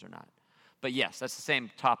same years or not. But yes, that's the same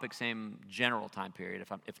topic, same general time period,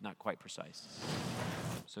 if not quite precise.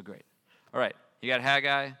 So great. All right, you got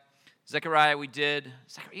Haggai. Zechariah we did.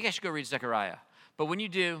 You guys should go read Zechariah. But when you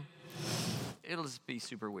do, it'll just be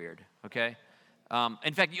super weird, okay?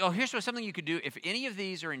 In fact, here's something you could do. If any of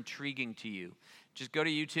these are intriguing to you, just go to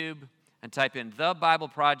YouTube and type in The Bible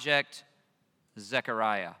Project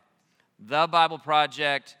Zechariah. The Bible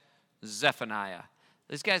Project Zephaniah.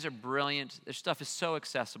 These guys are brilliant. Their stuff is so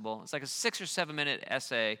accessible. It's like a 6 or 7 minute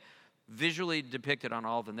essay, visually depicted on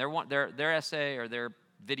all of them. Their essay or their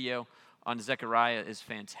video on Zechariah is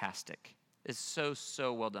fantastic. It's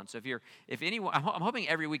so well done. So if anyone, I'm hoping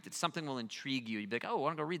every week that something will intrigue you. You'd be like, oh, I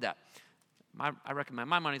want to go read that. I recommend.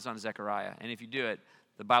 My money's on Zechariah, and if you do it,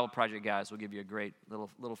 the Bible Project guys will give you a great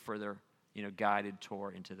little further, guided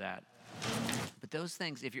tour into that. But those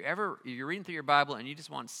things, if you're reading through your Bible and you just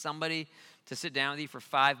want somebody to sit down with you for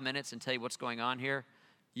 5 minutes and tell you what's going on here,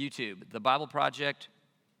 YouTube, the Bible Project,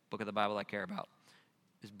 book of the Bible I care about,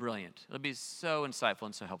 is brilliant. It'll be so insightful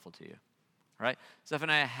and so helpful to you. All right?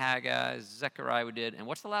 Zephaniah, Haggai, Zechariah we did, and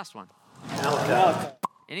what's the last one? Malachi.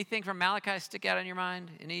 Anything from Malachi stick out in your mind?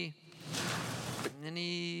 Any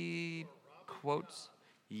quotes?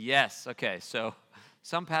 Yes. Okay. So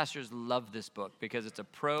some pastors love this book because it's a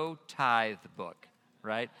pro-tithe book,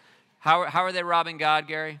 right? How are they robbing God,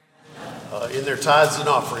 Gary? In their tithes and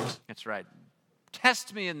offerings. That's right.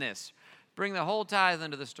 Test me in this. Bring the whole tithe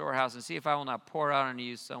into the storehouse and see if I will not pour out on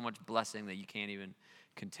you so much blessing that you can't even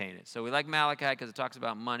contain it. So we like Malachi because it talks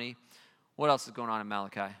about money. What else is going on in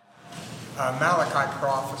Malachi? Malachi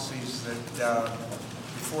prophesies that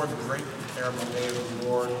before the great and terrible day of the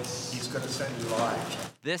Lord, he's going to send Elijah.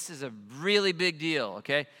 This is a really big deal,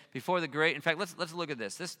 okay? Before the great, in fact, let's look at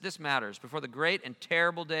this. This matters. Before the great and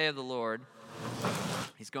terrible day of the Lord,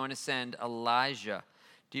 he's going to send Elijah.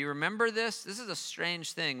 Do you remember this? This is a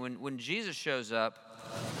strange thing. When Jesus shows up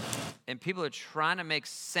and people are trying to make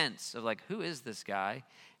sense of like, who is this guy?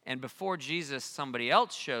 And before Jesus, somebody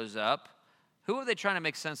else shows up. Who are they trying to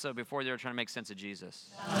make sense of before they were trying to make sense of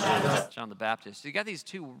Jesus? John the Baptist. So you got these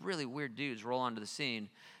two really weird dudes roll onto the scene,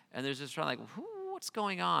 and there's this trying like, what's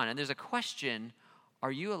going on? And there's a question: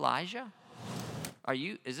 are you Elijah? Are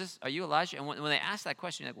you Elijah? And when they ask that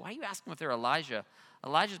question, you're like, why are you asking if they're Elijah?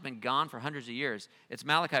 Elijah's been gone for hundreds of years. It's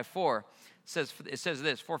Malachi 4. It says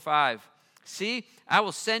this, 4:5. See, I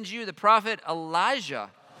will send you the prophet Elijah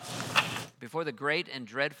before the great and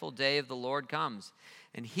dreadful day of the Lord comes.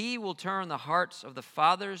 And he will turn the hearts of the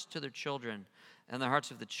fathers to their children, and the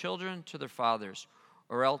hearts of the children to their fathers,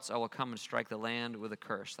 or else I will come and strike the land with a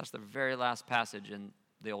curse. That's the very last passage in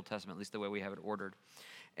the Old Testament, at least the way we have it ordered.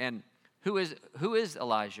 And who is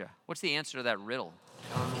Elijah? What's the answer to that riddle?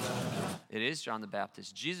 It is John the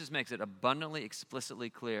Baptist. Jesus makes it abundantly, explicitly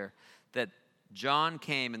clear that John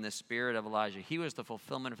came in the spirit of Elijah. He was the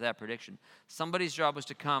fulfillment of that prediction. Somebody's job was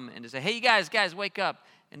to come and to say, hey, you guys, wake up,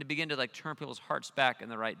 and to begin to like turn people's hearts back in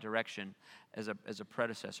the right direction as a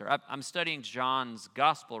predecessor. I'm studying John's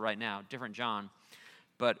gospel right now, different John,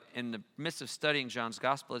 but in the midst of studying John's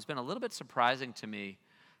gospel, it's been a little bit surprising to me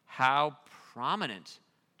how prominent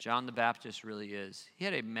John the Baptist really is. He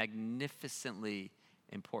had a magnificently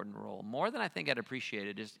important role, more than I think I'd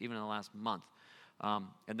appreciated just even in the last month.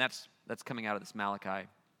 And that's coming out of this Malachi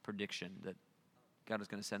prediction that God is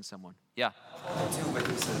going to send someone. Yeah? The two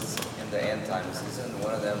witnesses in the end times, isn't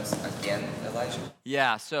one of them again Elijah?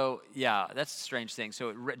 Yeah, that's a strange thing.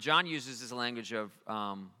 So John uses this language of,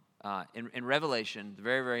 in Revelation, the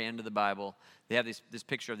very, very end of the Bible, they have this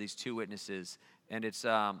picture of these two witnesses, and it's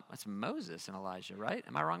Moses and Elijah, right?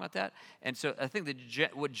 Am I wrong about that? And so I think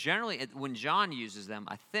what generally, when John uses them,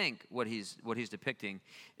 I think what he's depicting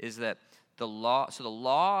is that the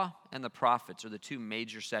law and the prophets are the two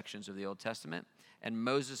major sections of the Old Testament. And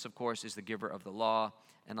Moses, of course, is the giver of the law,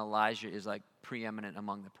 and Elijah is like preeminent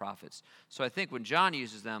among the prophets. So I think when John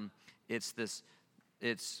uses them, it's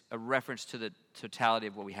a reference to the totality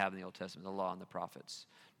of what we have in the Old Testament, the law and the prophets.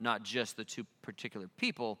 Not just the two particular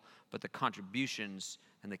people, but the contributions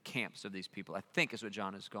and the camps of these people, I think is what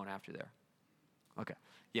John is going after there. Okay.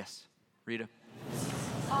 Yes. Rita? We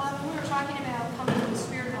were talking about coming in the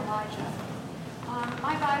spirit of Elijah.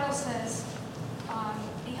 My Bible says,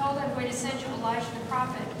 behold, I'm going to send you Elijah the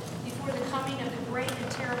prophet before the coming of the great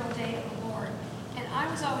and terrible day of the Lord. And I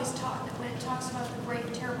was always taught that when it talks about the great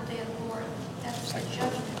and terrible day of the Lord, that's the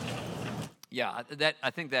judgment day. Yeah, I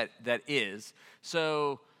think that is.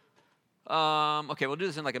 So, okay, we'll do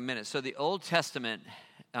this in like a minute. So the Old Testament,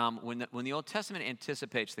 when the Old Testament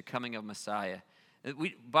anticipates the coming of Messiah,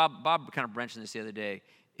 Bob kind of mentioned this the other day.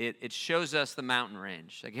 It shows us the mountain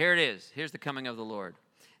range. Like, here it is. Here's the coming of the Lord.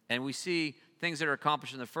 And we see things that are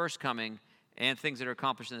accomplished in the first coming and things that are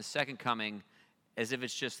accomplished in the second coming as if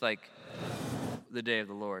it's just like the day of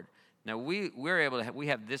the Lord. Now, we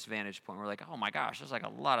have this vantage point. We're like, oh my gosh, there's like a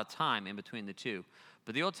lot of time in between the two.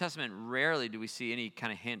 But the Old Testament, rarely do we see any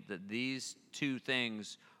kind of hint that these two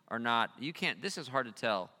things are not, this is hard to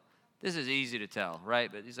tell. This is easy to tell, right?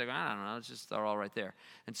 But he's like, I don't know, they're all right there.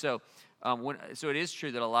 And so, so it is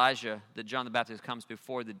true that John the Baptist comes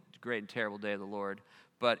before the great and terrible day of the Lord,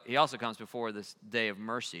 but he also comes before this day of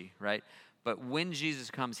mercy, right? But when Jesus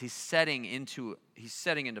comes, he's setting into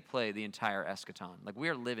play the entire eschaton. Like, we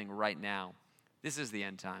are living right now. This is the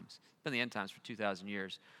end times. It's been the end times for 2,000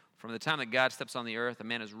 years. From the time that God steps on the earth, a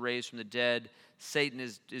man is raised from the dead, Satan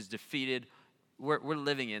is defeated. We're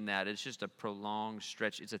living in that. It's just a prolonged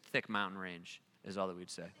stretch. It's a thick mountain range, is all that we'd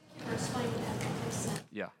say.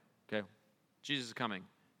 Yeah. Okay. Jesus is coming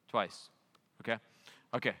twice. Okay.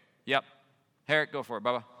 Okay. Yep. Herrick, go for it,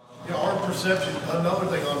 Bubba. Yeah, our perception, another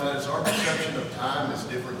thing on that is our perception of time is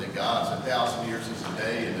different than God's. 1,000 years is a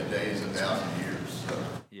day, and a day is 1,000 years. So.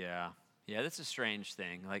 Yeah. Yeah, that's a strange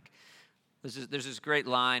thing. Like, there's this great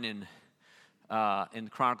line in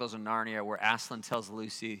Chronicles of Narnia where Aslan tells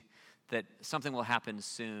Lucy that something will happen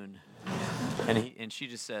soon. And she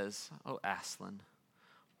just says, oh, Aslan,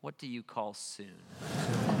 what do you call soon?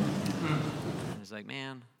 And he's like,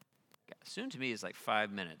 man, soon to me is like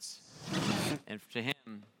 5 minutes. And to him,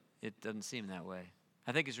 it doesn't seem that way.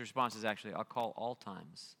 I think his response is actually, I'll call all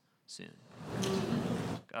times soon.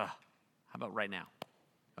 How about right now?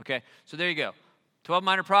 Okay, so there you go. 12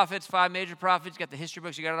 minor prophets, 5 major prophets, you got the history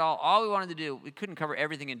books, you got it all. All we wanted to do, we couldn't cover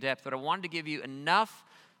everything in depth, but I wanted to give you enough,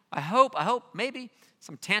 I hope, maybe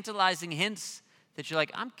some tantalizing hints that you're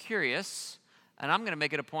like, I'm curious, and I'm going to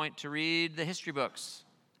make it a point to read the history books.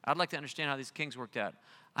 I'd like to understand how these kings worked out.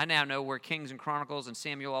 I now know where Kings and Chronicles and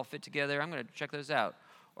Samuel all fit together. I'm going to check those out.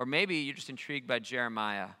 Or maybe you're just intrigued by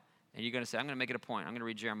Jeremiah, and you're going to say, I'm going to make it a point. I'm going to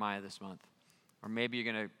read Jeremiah this month. Or maybe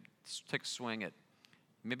you're going to take a swing at,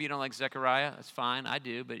 maybe you don't like Zechariah. That's fine. I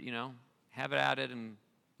do. But, have it at it. And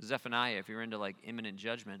Zephaniah, if you're into, like, imminent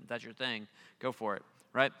judgment, if that's your thing, go for it,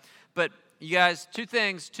 right? But, you guys, two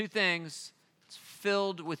things. It's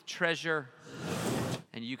filled with treasure,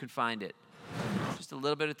 and you can find it. Just a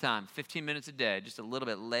little bit of time, 15 minutes a day, just a little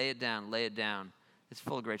bit. Lay it down. It's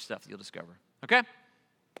full of great stuff that you'll discover. Okay?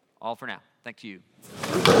 All for now. Thank you.